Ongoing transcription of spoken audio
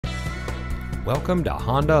Welcome to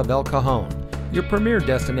Honda of El Cajon, your premier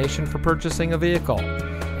destination for purchasing a vehicle.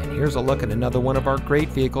 And here's a look at another one of our great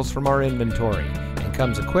vehicles from our inventory, and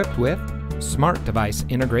comes equipped with smart device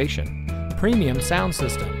integration, premium sound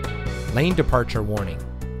system, lane departure warning,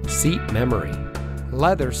 seat memory,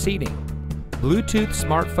 leather seating, Bluetooth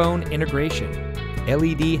smartphone integration,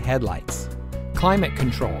 LED headlights, climate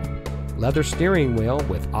control, leather steering wheel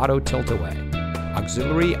with auto tilt-away,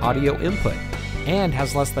 auxiliary audio input, and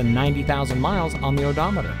has less than 90,000 miles on the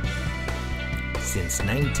odometer. Since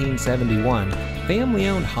 1971,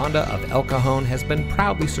 family-owned Honda of El Cajon has been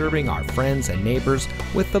proudly serving our friends and neighbors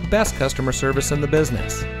with the best customer service in the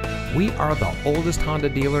business. We are the oldest Honda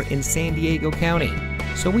dealer in San Diego County,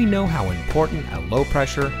 so we know how important a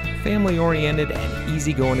low-pressure, family-oriented, and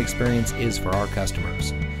easygoing experience is for our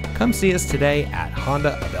customers. Come see us today at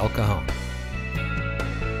Honda of El Cajon.